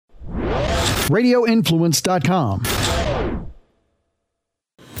radioinfluence.com.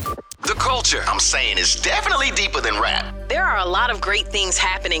 The culture, I'm saying, is definitely deeper than rap. There are a lot of great things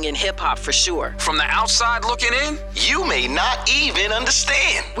happening in hip-hop for sure. From the outside looking in, you may not even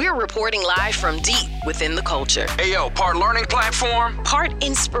understand. We're reporting live from deep within the culture. Ayo, part learning platform, part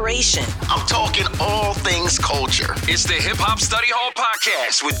inspiration. I'm talking all things culture. It's the Hip Hop Study Hall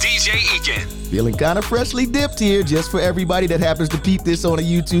Podcast with DJ Eakin. Feeling kind of freshly dipped here, just for everybody that happens to peep this on a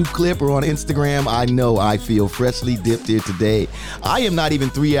YouTube clip or on Instagram. I know I feel freshly dipped here today. I am not even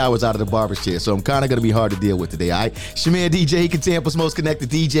 3 hours out of the barber chair, so I'm kind of going to be hard to deal with today. Shamir DJ Eakin, Tampa's most connected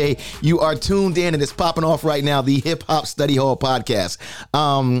DJ. You are tuned in, and it's popping off right now, the Hip Hop Study Hall Podcast.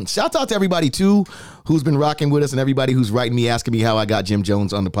 Shout out to everybody, too, who's been rocking with us, and everybody who's writing me, asking me how I got Jim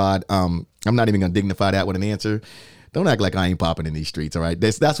Jones on the pod. I'm not even going to dignify that with an answer. Don't act like I ain't popping in these streets, all right?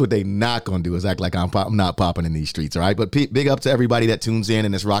 That's what they not going to do, is act like I'm not popping in these streets, all right? But big up to everybody that tunes in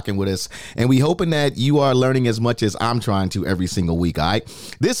and is rocking with us. And we hoping that you are learning as much as I'm trying to every single week, all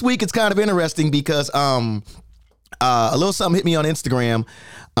right? This week, it's kind of interesting because a little something hit me on Instagram,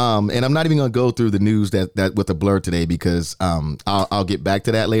 and I'm not even going to go through the news that with a blur today because I'll get back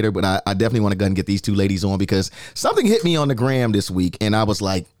to that later. But I definitely want to go and get these two ladies on because something hit me on the gram this week, and I was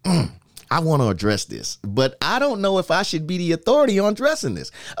like, I want to address this, but I don't know if I should be the authority on addressing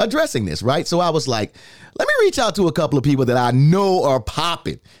this, right? So I was like, let me reach out to a couple of people that I know are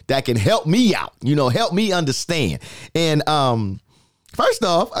popping that can help me out, help me understand. And first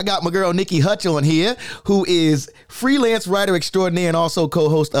off, I got my girl Nikki Hutch on here, who is freelance writer extraordinaire and also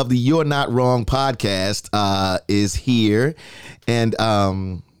co-host of the You're Not Wrong podcast, is here. And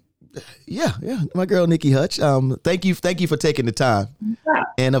yeah, my girl Nikki Hutch. Thank you for taking the time. Yeah.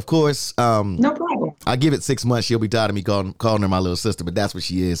 And of course, no problem. I give it 6 months. She'll be tired of me calling her my little sister, but that's what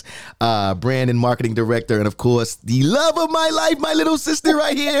she is. Brand and marketing director, and of course, the love of my life, my little sister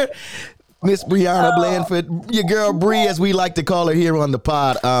right here, Miss Brianna Blandford, your girl Bree, as we like to call her here on the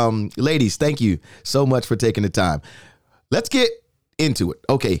pod. Ladies, thank you so much for taking the time. Let's get into it.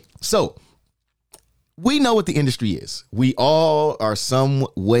 Okay, so we know what the industry is. We all are some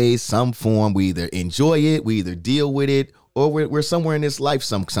way, some form. We either enjoy it, we either deal with it, or we're somewhere in this life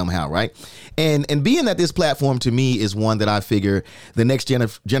somehow, right? And being that this platform to me is one that I figure the next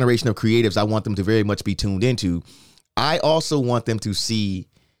generation of creatives, I want them to very much be tuned into. I also want them to see,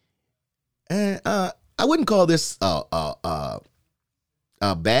 I wouldn't call this a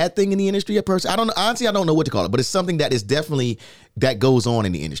bad thing in the industry at person. I don't know what to call it, but it's something that is definitely that goes on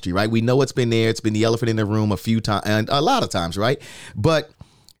in the industry, right? We know it's been there. It's been the elephant in the room a few times and a lot of times, right? But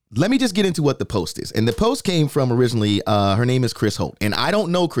let me just get into what the post is. And the post came from originally, her name is Chris Holt. And I don't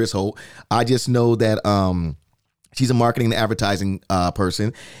know Chris Holt. I just know that she's a marketing and advertising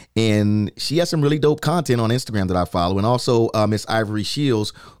person. And she has some really dope content on Instagram that I follow. And also Miss Ivory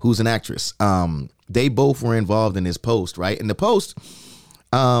Shields, who's an actress. They both were involved in this post, right? And the post,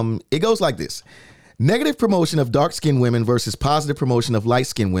 it goes like this. Negative promotion of dark-skinned women versus positive promotion of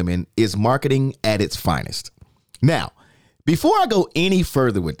light-skinned women is marketing at its finest. Now, before I go any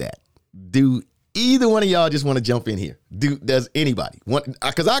further with that, do either one of y'all just want to jump in here? Does anybody want?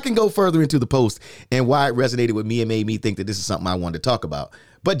 Because I can go further into the post and why it resonated with me and made me think that this is something I wanted to talk about.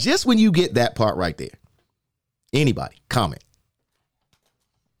 But just when you get that part right there, anybody comment?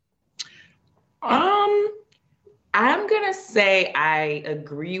 I'm going to say I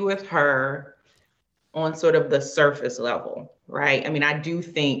agree with her on sort of the surface level, right? I mean, I do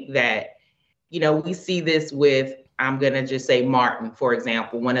think that, we see this with, I'm going to just say Martin, for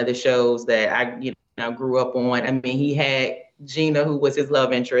example, one of the shows that I grew up on. I mean, he had Gina, who was his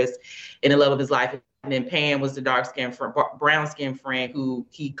love interest in the love of his life. And then Pam was the dark-skinned, brown-skinned friend who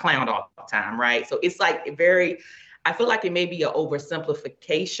he clowned all the time, right? So it's like I feel like it may be an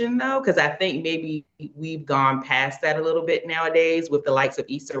oversimplification, though, because I think maybe we've gone past that a little bit nowadays with the likes of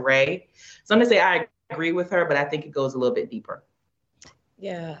Issa Rae. So I'm going to say I agree with her, but I think it goes a little bit deeper.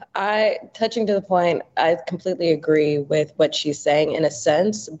 Yeah, touching to the point, I completely agree with what she's saying in a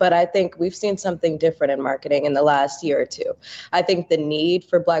sense, but I think we've seen something different in marketing in the last year or two. I think the need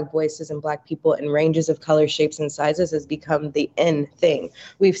for Black voices and Black people in ranges of color, shapes, and sizes has become the in thing.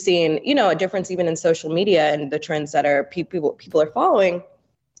 We've seen, a difference even in social media and the trends that people are following.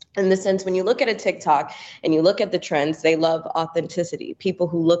 In the sense, when you look at a TikTok and you look at the trends, they love authenticity, people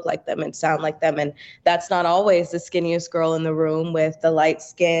who look like them and sound like them. And that's not always the skinniest girl in the room with the light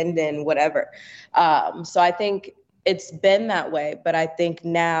skinned and whatever. So I think it's been that way. But I think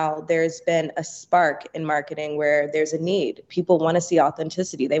now there's been a spark in marketing where there's a need. People want to see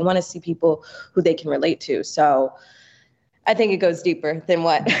authenticity. They want to see people who they can relate to. So I think it goes deeper than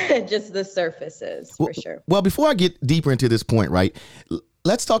what just the surface is, for sure. Well, before I get deeper into this point, right,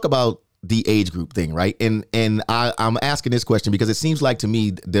 let's talk about the age group thing, right? And I'm asking this question because it seems like to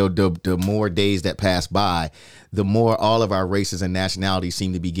me the more days that pass by, the more all of our races and nationalities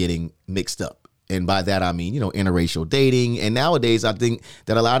seem to be getting mixed up. And by that, I mean, interracial dating. And nowadays, I think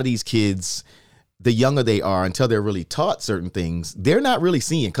that a lot of these kids, the younger they are, until they're really taught certain things, they're not really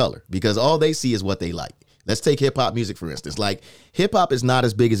seeing color because all they see is what they like. Let's take hip hop music, for instance. Like, hip hop is not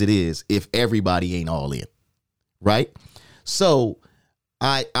as big as it is if everybody ain't all in, right? So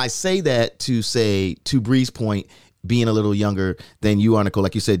I say that to say, to Bree's point, being a little younger than you are, Nicole,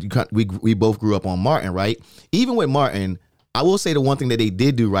 like you said, we both grew up on Martin, right? Even with Martin, I will say the one thing that they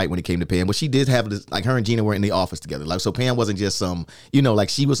did do right when it came to Pam was she did have this, like, her and Gina were in the office together. Like, so Pam wasn't just some, like,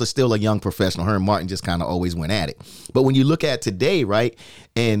 she was still a young professional. Her and Martin just kind of always went at it. But when you look at today, right,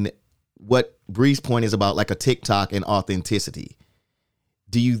 and what Bree's point is about, like, a TikTok and authenticity,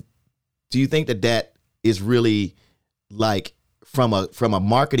 do you think that is really, like, from a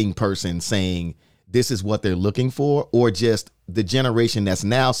marketing person saying this is what they're looking for, or just the generation that's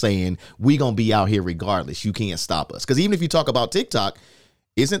now saying we gonna be out here regardless, you can't stop us? Because even if you talk about TikTok,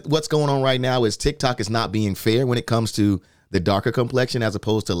 isn't what's going on right now is TikTok is not being fair when it comes to the darker complexion as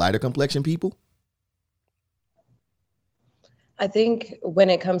opposed to lighter complexion people? I think when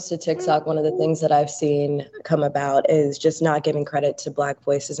it comes to TikTok, one of the things that I've seen come about is just not giving credit to Black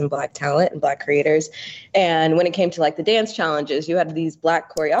voices and Black talent and Black creators. And when it came to, like, the dance challenges, you had these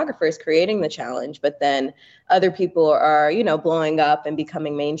Black choreographers creating the challenge, but then other people are, blowing up and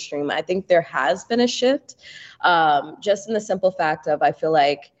becoming mainstream. I think there has been a shift, just in the simple fact of, I feel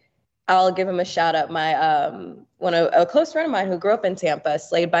like, I'll give him a shout out. My a close friend of mine who grew up in Tampa,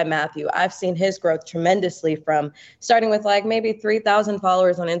 Slayed by Matthew. I've seen his growth tremendously from starting with, like, maybe 3,000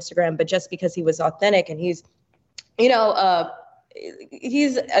 followers on Instagram, but just because he was authentic and he's, he's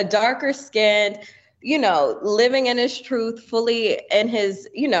a darker skinned, living in his truth, fully in his,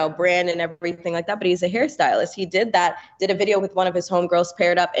 brand and everything like that. But he's a hairstylist. He did a video with one of his homegirls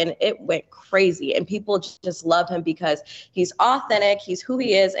paired up, and it went crazy. And people just love him because he's authentic. He's who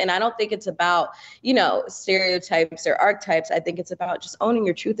he is. And I don't think it's about, stereotypes or archetypes. I think it's about just owning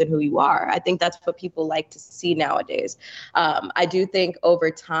your truth and who you are. I think that's what people like to see nowadays. I do think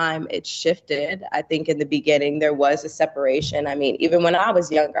over time it's shifted. I think in the beginning there was a separation. I mean, even when I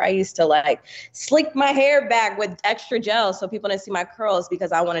was younger, I used to, like, slick my hair back with extra gel so people didn't see my curls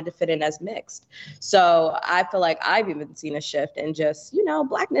because I wanted to fit in as mixed. So I feel like I've even seen a shift in just,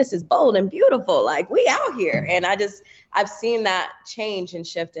 Blackness is bold and beautiful. Like, we out here. And I've seen that change and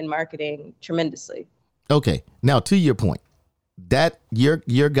shift in marketing tremendously. Okay. Now, to your point, that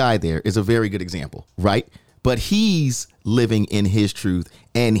your guy there is a very good example, right? But he's living in his truth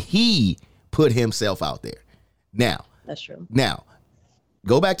and he put himself out there. Now, that's true. Now,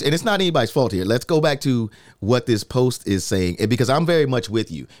 go back to, and it's not anybody's fault here. Let's go back to what this post is saying, and because I'm very much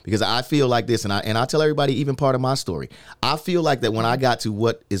with you, because I feel like this, and I tell everybody, even part of my story, I feel like that when I got to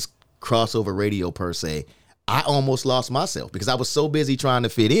what is crossover radio per se, I almost lost myself because I was so busy trying to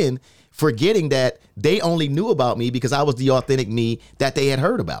fit in, forgetting that they only knew about me because I was the authentic me that they had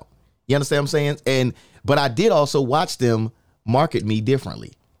heard about. You understand what I'm saying? But I did also watch them market me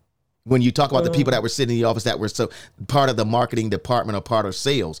differently. When you talk about the people that were sitting in the office that were so part of the marketing department or part of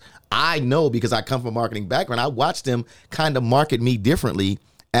sales, I know because I come from a marketing background, I watched them kind of market me differently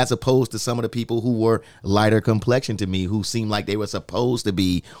as opposed to some of the people who were lighter complexion to me, who seemed like they were supposed to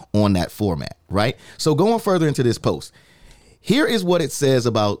be on that format, right? So going further into this post, here is what it says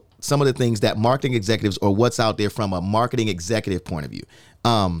about some of the things that marketing executives, or what's out there from a marketing executive point of view.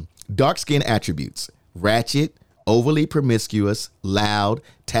 Dark skin attributes: ratchet, overly promiscuous, loud,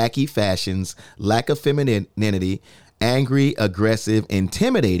 tacky fashions, lack of femininity, angry, aggressive,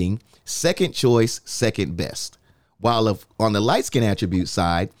 intimidating, second choice, second best. While on the light skin attribute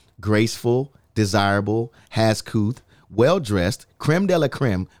side, graceful, desirable, has couth, well-dressed, creme de la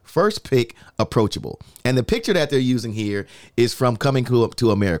creme, first pick, approachable. And the picture that they're using here is from Coming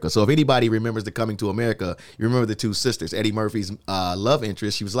to America. So if anybody remembers the Coming to America, you remember the two sisters. Eddie Murphy's love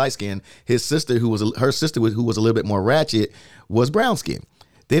interest, she was light-skinned. His sister, who was a little bit more ratchet, was brown-skinned.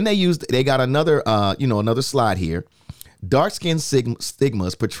 Then they got another, another slide here. Dark-skin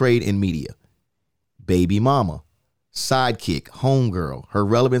stigmas portrayed in media. Baby mama, sidekick, homegirl. Her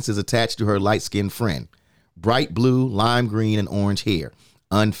relevance is attached to her light-skinned friend. Bright blue, lime green, and orange hair.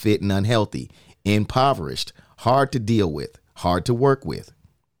 Unfit and unhealthy. Impoverished. Hard to deal with. Hard to work with.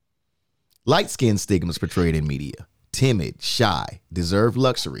 Light-skinned stigmas portrayed in media. Timid, shy, deserve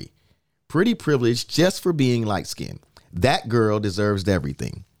luxury. Pretty privileged just for being light-skinned. That girl deserves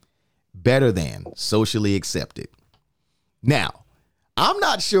everything. Better than, socially accepted. Now, I'm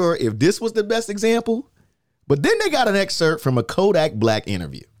not sure if this was the best example, but then they got an excerpt from a Kodak Black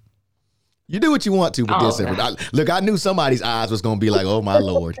interview. You do what you want to, but look, I knew somebody's eyes was going to be like, oh, my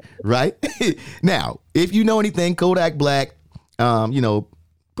Lord, right? Now, if you know anything, Kodak Black,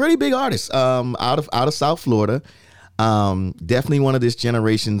 pretty big artist out of South Florida. Definitely one of this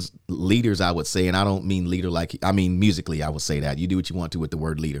generation's leaders, I would say. And I don't mean leader musically, I would say that. You do what you want to with the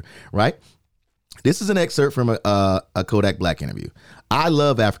word leader, right? This is an excerpt from a Kodak Black interview. I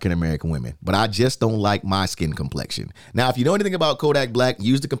love African-American women, but I just don't like my skin complexion. Now, if you know anything about Kodak Black,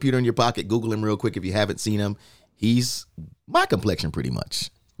 use the computer in your pocket, Google him real quick if you haven't seen him. He's my complexion pretty much,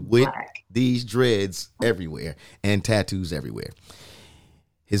 with these dreads everywhere and tattoos everywhere.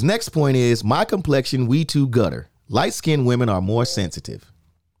 His next point is, my complexion, we too gutter. Light-skinned women are more sensitive.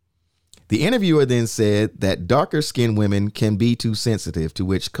 The interviewer then said that darker-skinned women can be too sensitive, to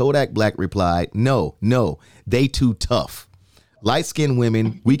which Kodak Black replied, no, they too tough. Light-skinned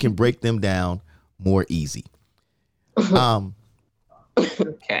women, we can break them down more easy. Okay.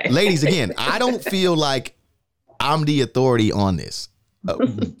 Ladies, again, I don't feel like I'm the authority on this.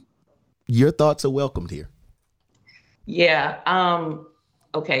 Your thoughts are welcomed here. Yeah.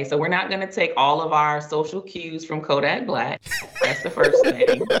 Okay, so we're not going to take all of our social cues from Kodak Black. That's the first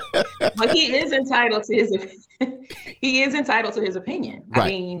thing. But he is entitled to his opinion. Right. I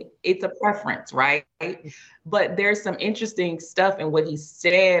mean, it's a preference, right? But there's some interesting stuff in what he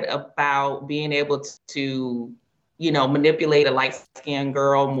said about being able to, manipulate a light-skinned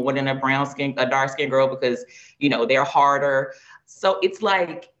girl more than a dark-skinned girl because, they're harder. So it's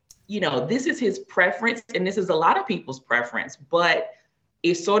like, this is his preference, and this is a lot of people's preference, but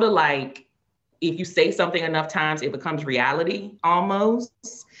it's sort of like if you say something enough times, it becomes reality almost.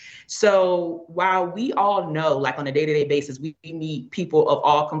 So while we all know, like on a day-to-day basis, we meet people of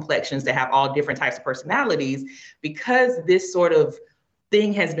all complexions that have all different types of personalities, because this sort of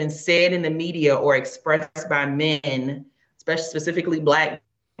thing has been said in the media or expressed by men, especially specifically Black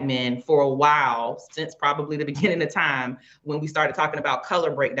men, for a while, since probably the beginning of time when we started talking about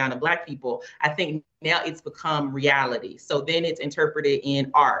color breakdown of Black people, I think now it's become reality. So then it's interpreted in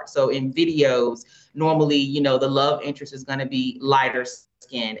art. So in videos, normally, the love interest is going to be lighter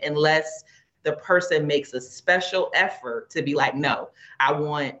skinned, unless the person makes a special effort to be like, no, I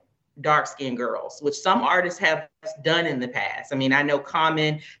want dark-skinned girls, which some artists have done in the past. I mean, I know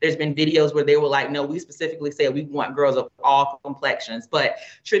Common, there's been videos where they were like, no, we specifically said we want girls of all complexions. But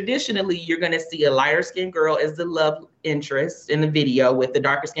traditionally, you're going to see a lighter-skinned girl as the love interest in the video, with the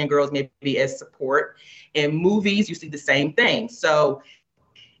darker-skinned girls maybe as support. In movies, you see the same thing. So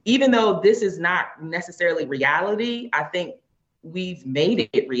even though this is not necessarily reality, I think we've made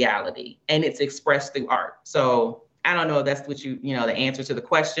it reality, and it's expressed through art. So I don't know if that's what the answer to the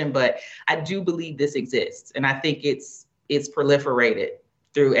question, but I do believe this exists. And I think it's proliferated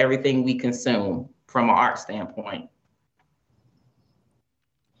through everything we consume from an art standpoint.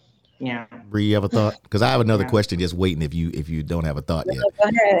 Yeah. Bree, you have a thought? Because I have another question just waiting if you don't have a thought yet. Go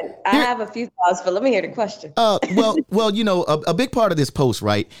ahead. I have a few thoughts, but let me hear the question. Well, a big part of this post,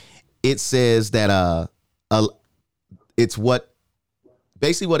 right? It says that it's what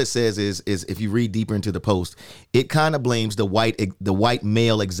basically what it says is if you read deeper into the post, it kind of blames the white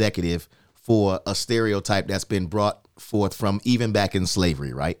male executive for a stereotype that's been brought forth from even back in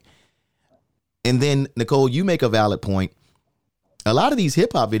slavery, right? And then, Nicole, you make a valid point. A lot of these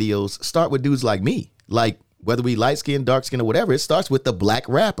hip hop videos start with dudes like me, like whether we light skin, dark skin, or whatever. It starts with the Black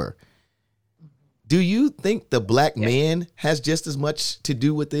rapper. Do you think the Black man has just as much to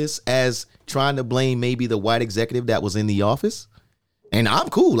do with this as trying to blame maybe the white executive that was in the office? And I'm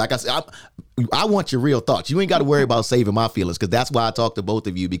cool. Like I said, I want your real thoughts. You ain't got to worry about saving my feelings, because that's why I talk to both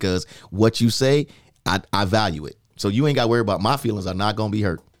of you, because what you say, I value it. So you ain't got to worry about my feelings. I'm not going to be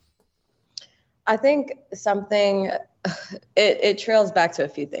hurt. I think it trails back to a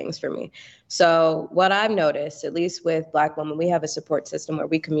few things for me. So what I've noticed, at least with Black women, we have a support system where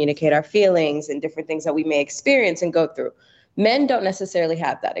we communicate our feelings and different things that we may experience and go through. Men don't necessarily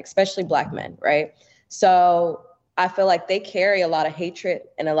have that, especially Black men, right? So I feel like they carry a lot of hatred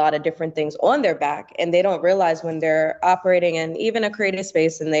and a lot of different things on their back, and they don't realize when they're operating in even a creative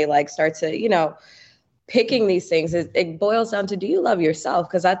space and they start to, picking these things, it boils down to, do you love yourself?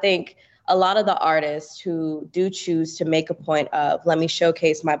 Because I think a lot of the artists who do choose to make a point of, let me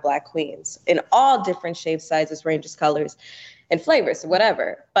showcase my Black queens in all different shapes, sizes, ranges, colors, and flavors,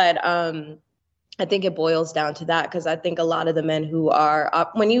 whatever. But I think it boils down to that, because I think a lot of the men who are,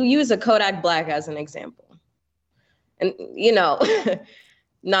 when you use a Kodak Black as an example, and,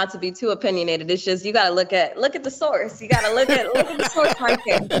 not to be too opinionated, it's just, you got to look at the source. You got to look at the source right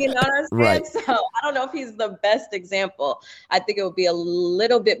there. You know what I'm saying? Right. So I don't know if he's the best example. I think it would be a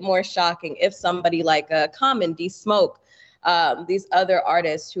little bit more shocking if somebody like Common, D Smoke, these other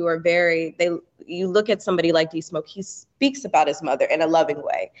artists who are you look at somebody like D Smoke, he speaks about his mother in a loving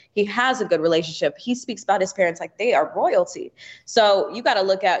way. He has a good relationship. He speaks about his parents like they are royalty. So you got to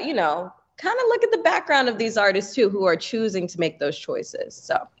look at, kind of look at the background of these artists too, who are choosing to make those choices.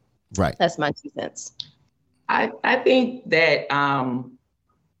 So right. That's my 2 cents. I think that,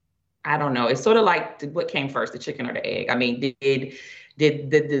 I don't know. It's sort of like what came first, the chicken or the egg? I mean, did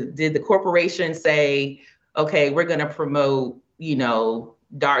the corporation say, okay, we're going to promote,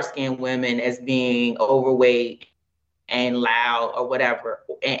 dark-skinned women as being overweight and loud or whatever,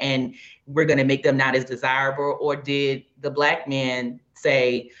 and we're going to make them not as desirable? Or did the Black man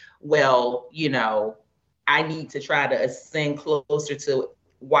say, well, I need to try to ascend closer to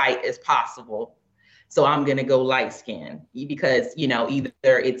white as possible, so I'm going to go light skin because, either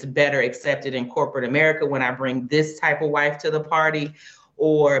it's better accepted in corporate America when I bring this type of wife to the party,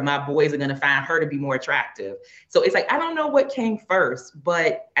 or my boys are going to find her to be more attractive. So it's like, I don't know what came first,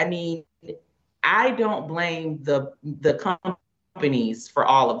 but I mean, I don't blame the companies for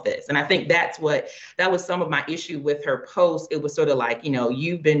all of this. And I think that was some of my issue with her post. It was sort of like,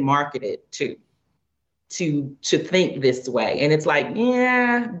 you've been marketed to think this way. And it's like,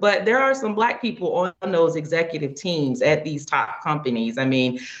 yeah, but there are some Black people on those executive teams at these top companies. I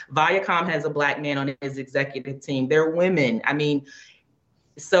mean, Viacom has a Black man on his executive team. They're women. I mean,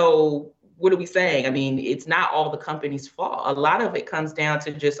 so what are we saying? I mean, it's not all the company's fault. A lot of it comes down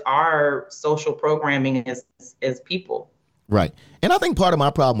to just our social programming as people. Right. And I think part of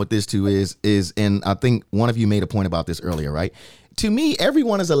my problem with this too is, and I think one of you made a point about this earlier, right? To me,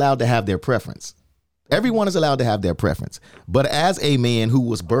 everyone is allowed to have their preference. Everyone is allowed to have their preference. But as a man who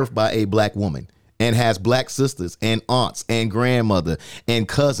was birthed by a Black woman and has Black sisters and aunts and grandmother and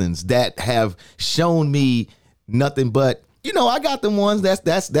cousins that have shown me nothing but, I got them ones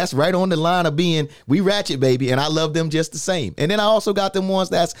that's right on the line of being, we ratchet, baby, and I love them just the same. And then I also got them ones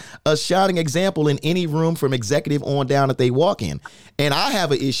that's a shining example in any room from executive on down that they walk in. And I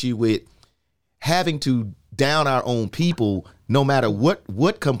have an issue with having to down our own people, no matter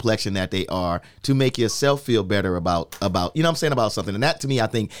what complexion that they are, to make yourself feel better about about something. And that, to me, I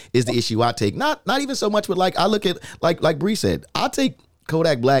think is the issue I take. Not even so much with, like, I look at, like Bree said, I take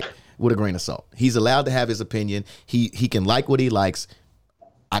Kodak Black with a grain of salt. He's allowed to have his opinion. He can like what he likes.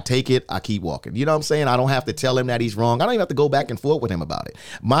 I take it. I keep walking. You know what I'm saying? I don't have to tell him that he's wrong. I don't even have to go back and forth with him about it.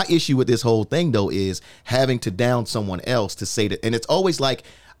 My issue with this whole thing, though, is having to down someone else to say that. And it's always like,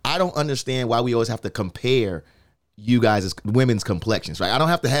 I don't understand why we always have to compare you guys as women's complexions, right? I don't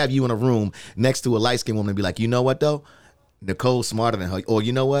have to have you in a room next to a light-skinned woman and be like, you know what, though? Nicole's smarter than her. Or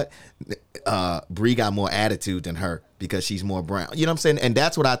you know what? Bree got more attitude than her because she's more brown. You know what I'm saying? And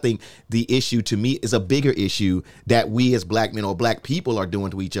that's what I think the issue to me is, a bigger issue that we as Black men or Black people are doing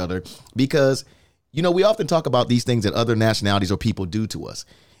to each other, because, we often talk about these things that other nationalities or people do to us.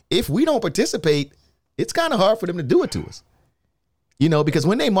 If we don't participate, it's kind of hard for them to do it to us. Because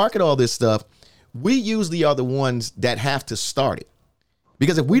when they market all this stuff, we usually are the ones that have to start it.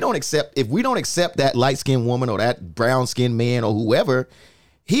 Because if we don't accept that light-skinned woman or that brown-skinned man or whoever,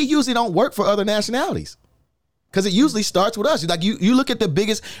 he usually don't work for other nationalities. Because it usually starts with us. Like you look at the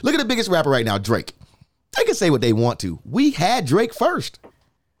biggest rapper right now, Drake. They can say what they want to. We had Drake first.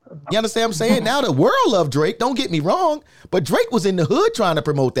 You understand what I'm saying? Now the world loved Drake, don't get me wrong, but Drake was in the hood trying to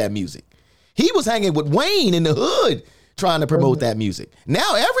promote that music. He was hanging with Wayne in the hood trying to promote that music.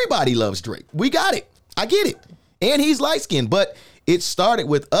 Now everybody loves Drake. We got it. I get it. And he's light-skinned, but it started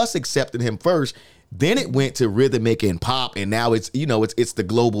with us accepting him first. Then it went to rhythmic and pop, and now it's the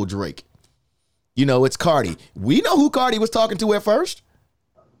global Drake. It's Cardi. We know who Cardi was talking to at first.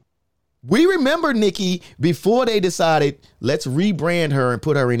 We remember Nicki before they decided, let's rebrand her and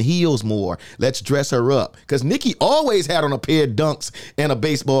put her in heels more. Let's dress her up. Because Nicki always had on a pair of dunks and a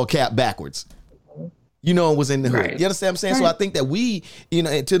baseball cap backwards. And was in the hood. Right. You understand what I'm saying? Right. So I think that we,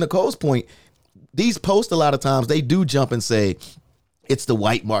 to Nicole's point, these posts a lot of times, they do jump and say, it's the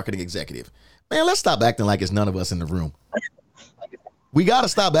white marketing executive. Man, let's stop acting like it's none of us in the room. We got to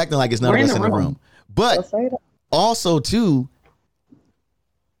stop acting like it's none of us in the room. But also, too,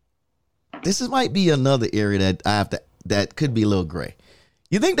 this might be another area that could be a little gray.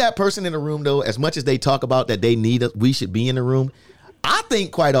 You think that person in the room, though, as much as they talk about that they need us, we should be in the room, I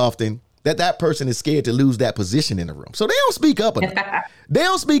think quite often that person is scared to lose that position in the room. So they don't speak up enough. They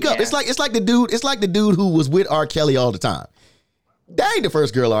don't speak up. Yeah. It's like the dude who was with R. Kelly all the time. That ain't the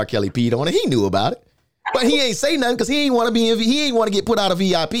first girl R. Kelly peed on, and he knew about it. But he ain't say nothing because he ain't want to get put out of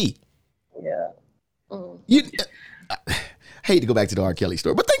VIP. Yeah. hate to go back to the R. Kelly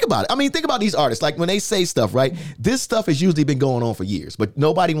story, but think about it. I mean, think about these artists. Like when they say stuff, right? This stuff has usually been going on for years, but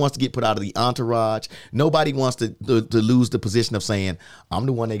nobody wants to get put out of the entourage. Nobody wants to lose the position of saying, I'm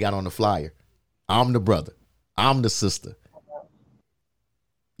the one they got on the flyer. I'm the brother. I'm the sister.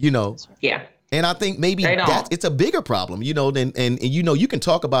 You know? Yeah. And I think maybe it's a bigger problem, you know, and you know, you can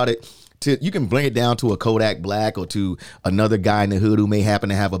talk about it you can bring it down to a Kodak Black or to another guy in the hood who may happen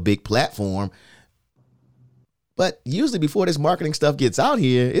to have a big platform. But usually before this marketing stuff gets out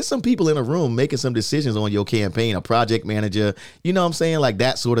here, it's some people in a room making some decisions on your campaign, a project manager, you know what I'm saying? Like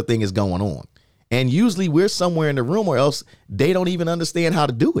that sort of thing is going on. And usually we're somewhere in the room or else they don't even understand how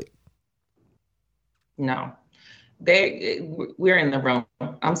to do it. No, we're in the room.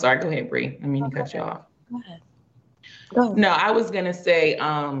 I'm sorry. Go ahead, Bree. I mean, to cut you off. Go ahead. No, I was going to say,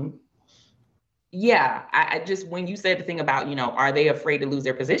 yeah, I just, when you said the thing about, you know, are they afraid to lose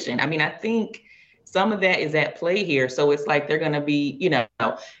their position? I mean, I think some of that is at play here. So it's like they're going to be, you know,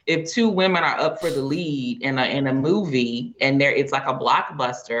 if two women are up for the lead in a movie and it's like a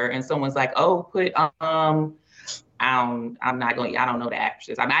blockbuster and someone's like, oh, I don't know the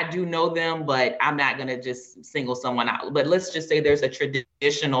actresses. I mean, I do know them, but I'm not going to just single someone out. But let's just say there's a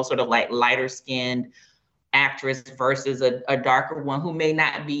traditional sort of like lighter skinned actress versus a darker one who may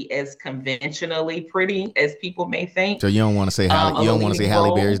not be as conventionally pretty as people may think. So you don't want to say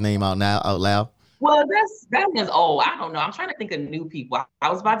Halle Berry's name out loud? Well, that one's old. I don't know. I'm trying to think of new people. I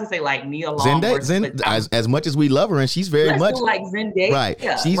was about to say like Nia Long. As much as we love her, and she's very much like Zendaya. Right.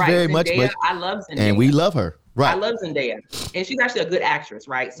 She's very Zendaya, much. But, I love Zendaya, and we love her. Right. I love Zendaya, and she's actually a good actress,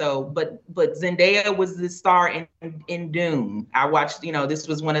 right? So, but Zendaya was the star in Dune. I watched, you know, this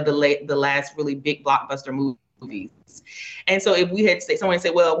was one of the last really big blockbuster movies, and so if we had someone say,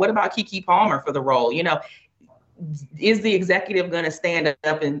 well, what about Keke Palmer for the role? You know, is the executive going to stand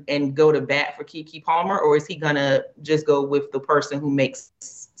up and go to bat for Keke Palmer, or is he going to just go with the person who makes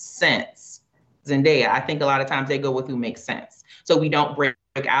sense? Zendaya, I think a lot of times they go with who makes sense, so we don't break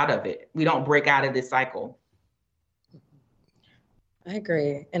out of it. We don't break out of this cycle. I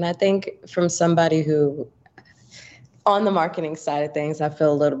agree. And I think from somebody who, on the marketing side of things, I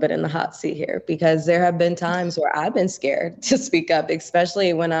feel a little bit in the hot seat here because there have been times where I've been scared to speak up,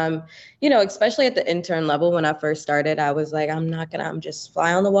 especially when especially at the intern level. When I first started, I was like, I'm just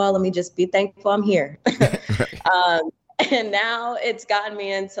fly on the wall. Let me just be thankful I'm here. And now it's gotten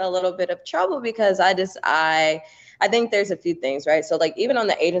me into a little bit of trouble because I think there's a few things, right? So like even on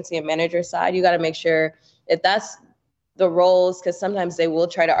the agency and manager side, you got to make sure if that's the roles, because sometimes they will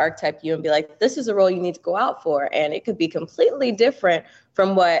try to archetype you and be like, this is a role you need to go out for. And it could be completely different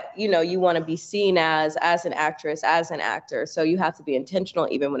from what, you know, you want to be seen as an actress, as an actor. So you have to be intentional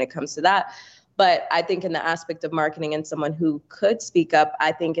even when it comes to that. But I think in the aspect of marketing and someone who could speak up,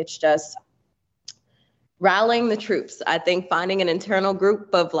 I think it's just rallying the troops. I think finding an internal group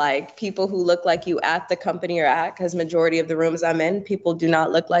of like people who look like you at the company you're at, because majority of the rooms I'm in, people do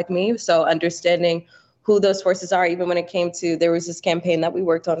not look like me. So understanding who those forces are, even when it came to, there was this campaign that we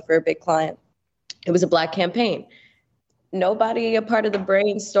worked on for a big client. It was a Black campaign. Nobody a part of the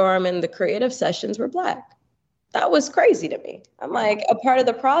brainstorm and the creative sessions were Black. That was crazy to me. I'm like, a part of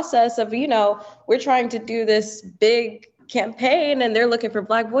the process of, you know, we're trying to do this big campaign and they're looking for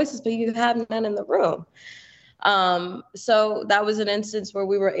Black voices, but you have none in the room. So that was an instance where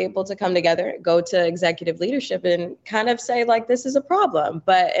we were able to come together, go to executive leadership and kind of say like, this is a problem.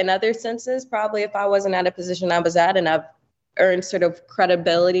 But in other senses, probably if I wasn't at a position I was at and I've earned sort of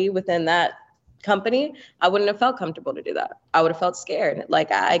credibility within that company, I wouldn't have felt comfortable to do that. I would have felt scared.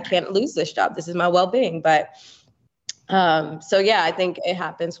 Like I can't lose this job. This is my well-being. But so yeah, I think it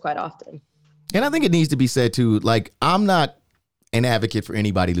happens quite often. And I think it needs to be said too, like I'm not an advocate for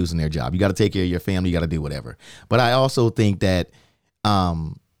anybody losing their job. You got to take care of your family. You got to do whatever. But I also think that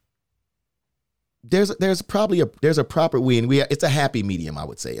there's a proper way, and it's a happy medium, I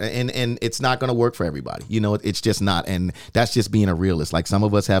would say, and it's not going to work for everybody. You know, it's just not, and that's just being a realist. Like some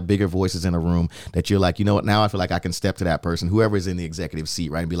of us have bigger voices in a room that you're like, you know what? Now I feel like I can step to that person, whoever is in the executive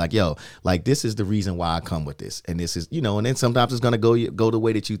seat, right, and be like, yo, like this is the reason why I come with this, and this is, you know, and then sometimes it's going to go the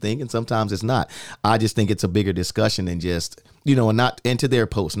way that you think, and sometimes it's not. I just think it's a bigger discussion than just, you know, and not into their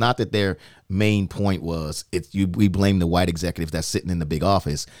post, not that their main point was we blame the white executive that's sitting in the big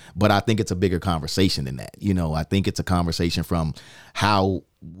office, but I think it's a bigger conversation than that. You know, I think it's a conversation from how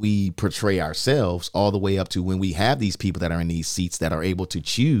we portray ourselves all the way up to when we have these people that are in these seats that are able to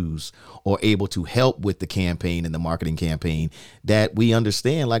choose or able to help with the campaign and the marketing campaign, that we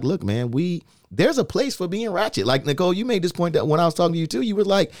understand, like, look, man, there's a place for being ratchet. Like, Nicole, you made this point that when I was talking to you too, you were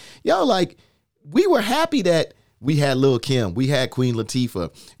like, yo, like, we were happy that We had Lil' Kim. We had Queen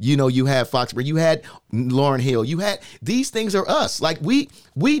Latifah. You know, you had Foxborough. You had Lauryn Hill. You had, these things are us. Like we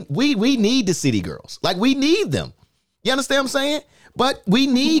need the city girls. Like we need them. You understand what I'm saying? But we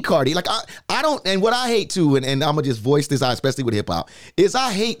need Cardi. Like I don't, and what I hate too, and I'm gonna just voice this out, especially with hip hop, is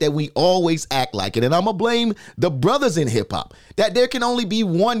I hate that we always act like it. And I'm gonna blame the brothers in hip hop, that there can only be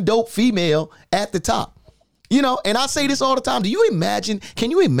one dope female at the top. You know, and I say this all the time. Can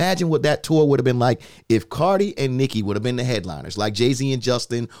you imagine what that tour would have been like if Cardi and Nicki would have been the headliners, like Jay-Z and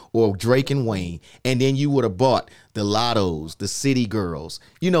Justin or Drake and Wayne, and then you would have bought the Lottos, the City Girls,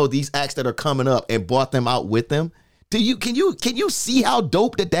 you know, these acts that are coming up, and bought them out with them? Can you see how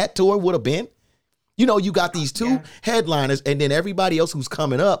dope that tour would have been? You know, you got these two headliners, and then everybody else who's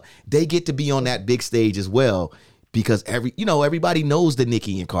coming up, they get to be on that big stage as well, because everybody knows the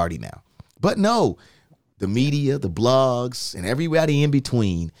Nicki and Cardi now. But no, the media, the blogs, and everybody in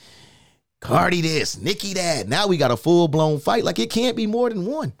between, Cardi this, Nicki that. Now we got a full-blown fight. Like, it can't be more than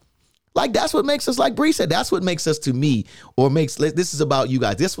one. Like, that's what makes us, like Bree said, that's what makes us, to me, this is about you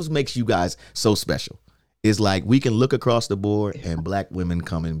guys. This what makes you guys so special. It's like we can look across the board and black women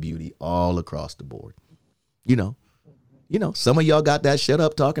come in beauty all across the board. You know, some of y'all got that shut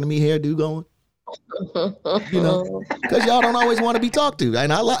up talking to me hairdo going. You know, because y'all don't always want to be talked to.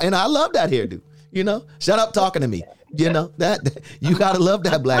 And I love that hairdo. You know, shut up talking to me. You know, that you gotta love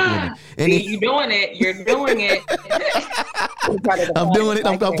that black woman. And you're doing it. You're doing it. I'm doing it.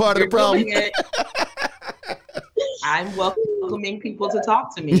 I'm part of the problem. I'm welcoming people to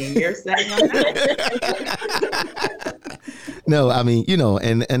talk to me, and you're saying I'm not. No, I mean, you know,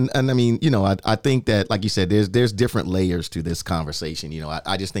 and I mean, you know, I think that, like you said, there's different layers to this conversation. You know,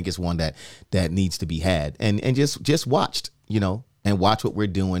 I just think it's one that needs to be had and just watched, you know, and watch what we're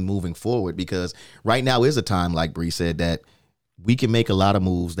doing moving forward, because right now is a time, like Bree said, that we can make a lot of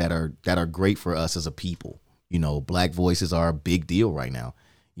moves that are great for us as a people. You know, black voices are a big deal right now.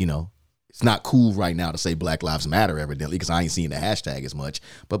 You know, it's not cool right now to say Black Lives Matter, evidently, because I ain't seeing the hashtag as much.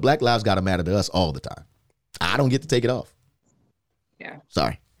 But Black lives got to matter to us all the time. I don't get to take it off. Yeah.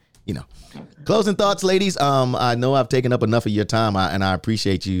 Sorry. You know. Closing thoughts, ladies. I know I've taken up enough of your time, and I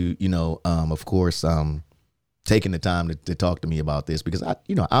appreciate you, you know, of course, taking the time to talk to me about this, because I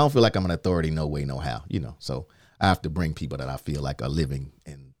don't feel like I'm an authority, no way, no how, you know. So I have to bring people that I feel like are living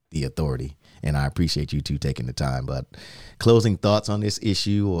in the authority, and I appreciate you two taking the time. But closing thoughts on this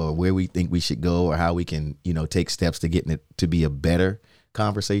issue, or where we think we should go, or how we can, you know, take steps to getting it to be a better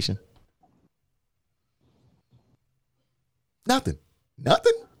conversation. Nothing. I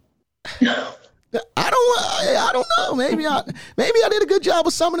don't know. Maybe I did a good job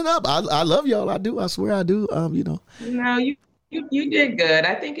of summing it up. I love y'all. I do. I swear I do. You know. No, you did good.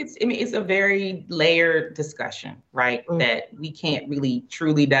 I think it's a very layered discussion, right? Mm-hmm. That we can't really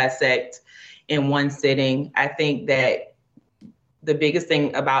truly dissect in one sitting. I think that the biggest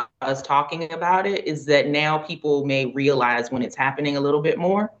thing about us talking about it is that now people may realize when it's happening a little bit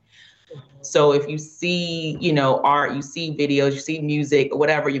more. So if you see, you know, art, you see videos, you see music, or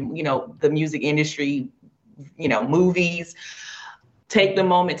whatever, you know, the music industry, you know, movies, take the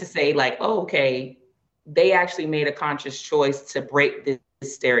moment to say, like, oh, okay, they actually made a conscious choice to break this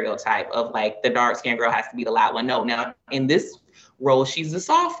stereotype of, like, the dark-skinned girl has to be the loud one. No, now in this role, she's the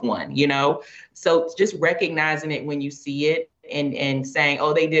soft one, you know? So just recognizing it when you see it and saying,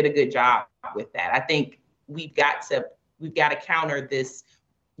 oh, they did a good job with that. I think we've got to counter this,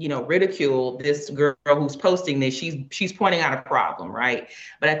 you know, ridicule. This girl who's posting this, she's pointing out a problem, right?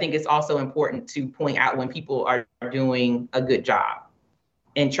 But I think it's also important to point out when people are doing a good job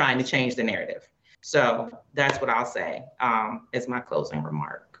and trying to change the narrative. So that's what I'll say as my closing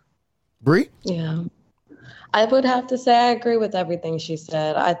remark. Bree? Yeah. I would have to say I agree with everything she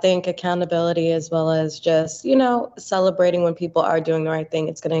said. I think accountability, as well as just, you know, celebrating when people are doing the right thing,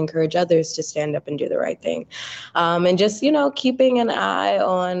 it's going to encourage others to stand up and do the right thing. And just, you know, keeping an eye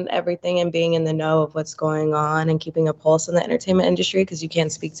on everything and being in the know of what's going on and keeping a pulse in the entertainment industry, because you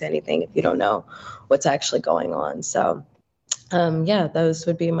can't speak to anything if you don't know what's actually going on. So, yeah, those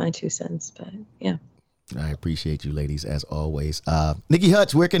would be my 2 cents. But yeah. I appreciate you ladies as always. Nikki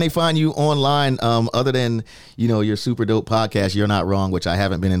Hutch, where can they find you online other than, you know, your super dope podcast, You're Not Wrong, which I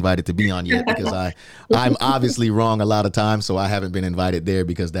haven't been invited to be on yet because I'm obviously wrong a lot of times, so I haven't been invited there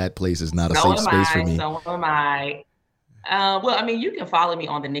because that place is not a safe space for me. So am I. Well, I mean, you can follow me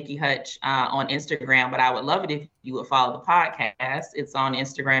on the Nikki Hutch on Instagram, but I would love it if you would follow the podcast. It's on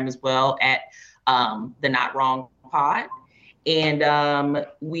Instagram as well at the Not Wrong Pod. And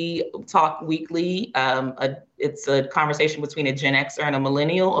we talk weekly. It's a conversation between a Gen Xer and a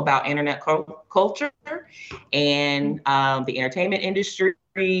millennial about internet culture and the entertainment industry,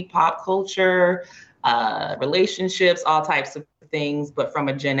 pop culture, relationships, all types of things, but from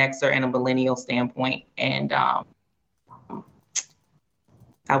a Gen Xer and a millennial standpoint. And I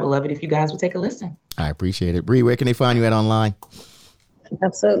would love it if you guys would take a listen. I appreciate it. Bree, where can they find you at online?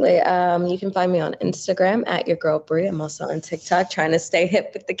 Absolutely. You can find me on Instagram at Your Girl Bree. I'm also on TikTok trying to stay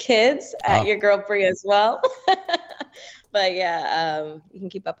hip with the kids at Your Girl Bree as well. But yeah, you can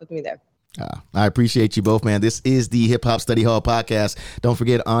keep up with me there. I appreciate you both, man. This is the Hip Hop Study Hall podcast. Don't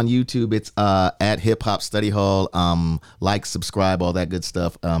forget on YouTube, it's at Hip Hop Study Hall. Like, subscribe, all that good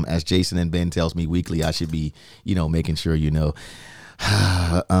stuff. As Jason and Ben tells me weekly, I should be, making sure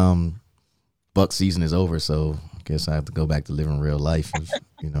Buck season is over, so I guess I have to go back to living real life.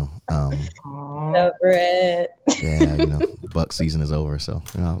 Over it. Yeah, Buck season is over, so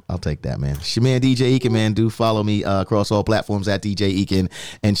I'll take that, man. It's your man DJ Eakin, man. Do follow me across all platforms at DJ Eakin,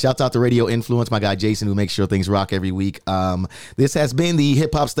 and shout out to Radio Influence, my guy Jason, who makes sure things rock every week. This has been the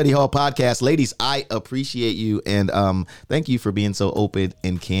Hip Hop Study Hall podcast, ladies. I appreciate you, and thank you for being so open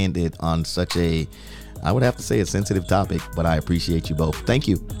and candid on such a, I would have to say, a sensitive topic, but I appreciate you both. Thank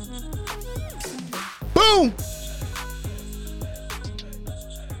you. Boom.